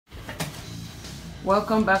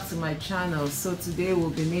Welcome back to my channel. So today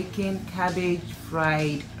we'll be making cabbage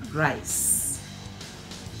fried rice.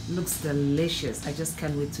 Looks delicious. I just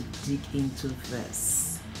can't wait to dig into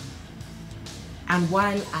this. And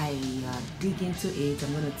while I dig into it,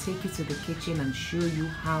 I'm going to take you to the kitchen and show you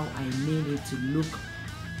how I made it to look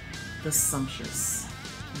this sumptuous.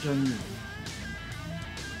 Join me.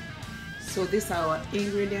 So these are our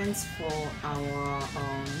ingredients for our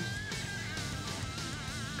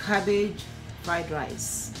cabbage fried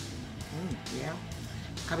rice. Yeah,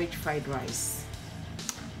 cabbage fried rice.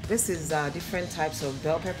 This is different types of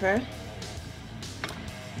bell pepper.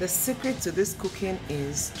 The secret to this cooking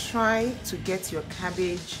is try to get your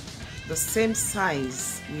cabbage the same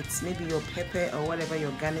size with maybe your pepper or whatever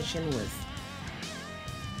you're garnishing with.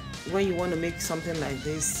 When you want to make something like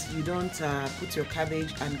this, you don't put your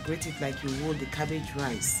cabbage and grate it like you would the cabbage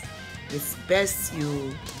rice. It's best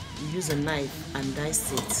you use a knife and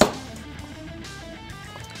dice it.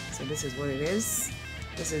 So this is what it is.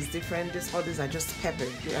 This is different. All these are just pepper.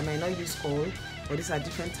 I might not use all, but these are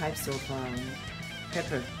different types of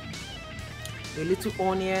pepper. A little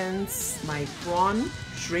onions, my prawn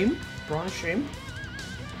shrimp.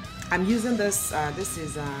 I'm using this. I'm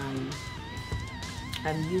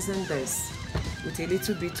using this with a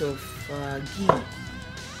little bit of ghee. I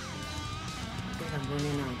think I'm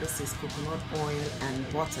running out. This is coconut oil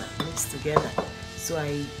and butter mixed together. So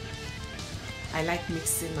I like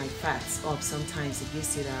mixing my fats up. Sometimes it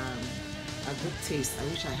gives it a good taste. I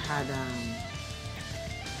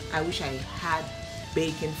wish I had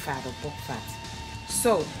bacon fat or pork fat.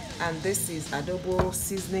 So, and this is adobo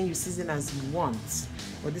seasoning. You season as you want,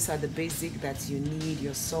 but these are the basic that you need,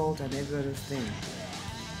 your salt and every other thing.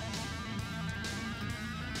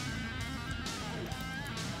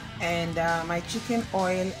 And my chicken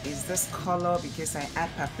oil is this color because I add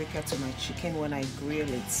paprika to my chicken when I grill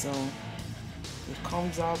it, so it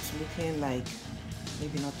comes out looking like,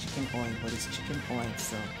 maybe not chicken oil, but it's chicken oil,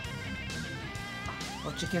 so,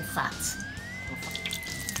 or chicken fat.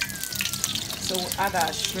 So we'll add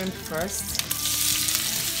our shrimp first.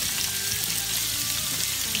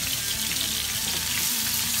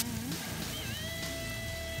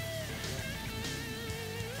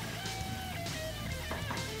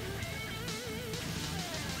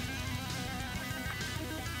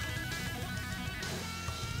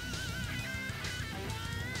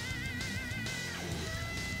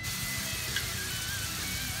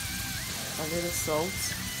 A little salt.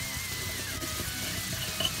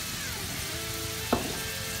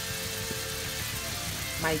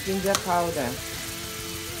 My ginger powder.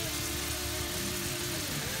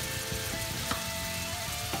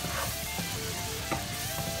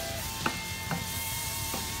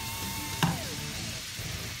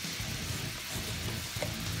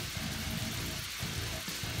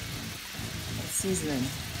 Seasoning.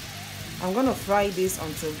 I'm going to fry this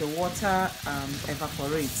until the water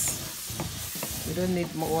evaporates. We don't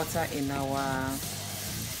need more water in our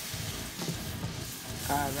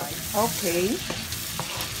rice. Okay.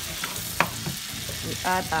 We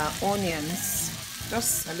add our onions,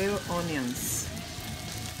 just a little onions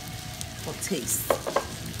for taste.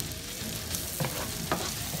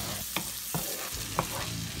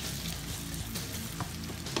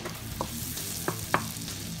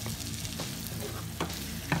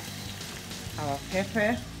 Our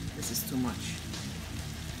pepper, this is too much.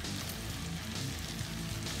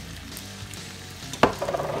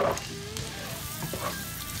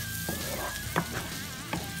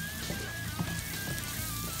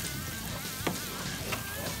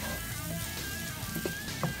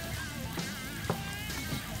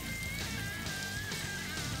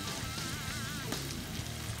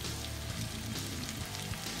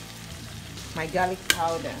 My garlic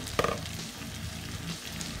powder.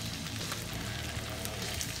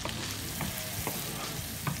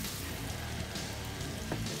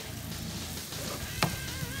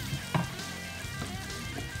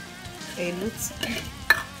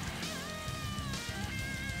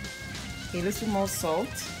 A little more salt.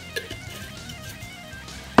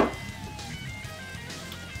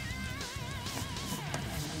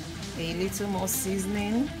 A little more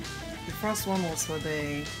seasoning. The first one was for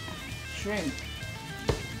the shrimp,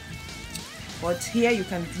 but here you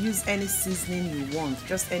can use any seasoning you want,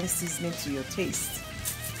 just any seasoning to your taste.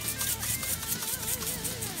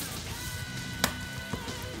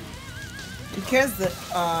 Because the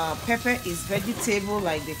pepper is vegetable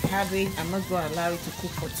like the cabbage, I'm not going to allow it to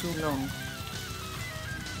cook for too long.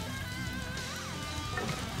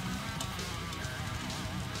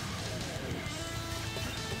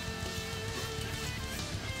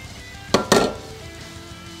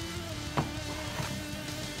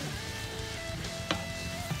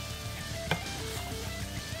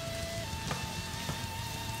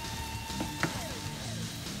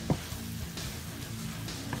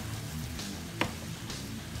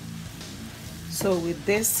 So with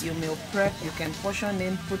this, you meal prep, you can portion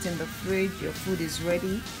in, put in the fridge, your food is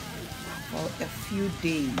ready for a few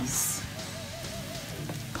days.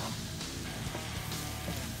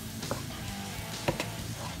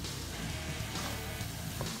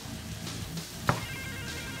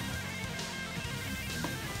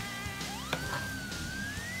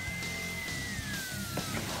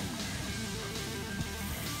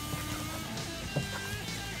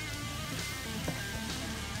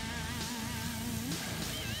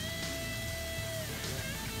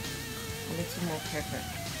 A little more pepper.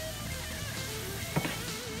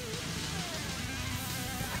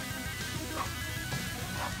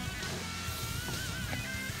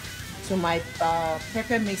 To my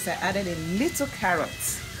pepper mix, I added a little carrot.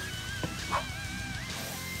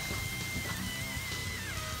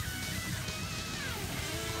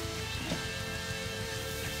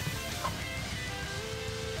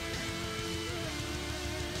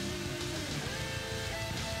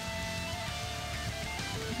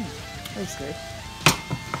 That's good.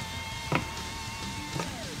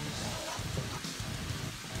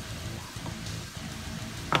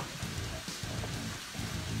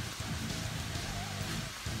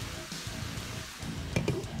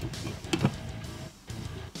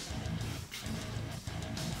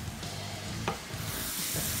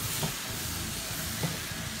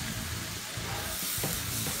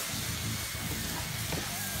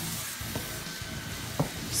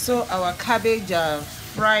 So our cabbage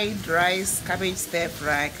fried rice, cabbage stir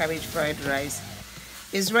fry, cabbage fried rice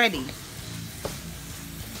is ready.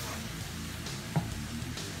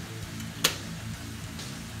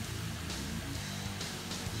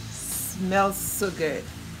 Smells so good.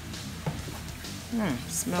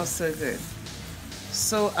 Smells so good.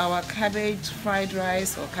 So our cabbage fried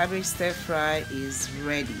rice or cabbage stir fry is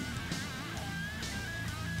ready.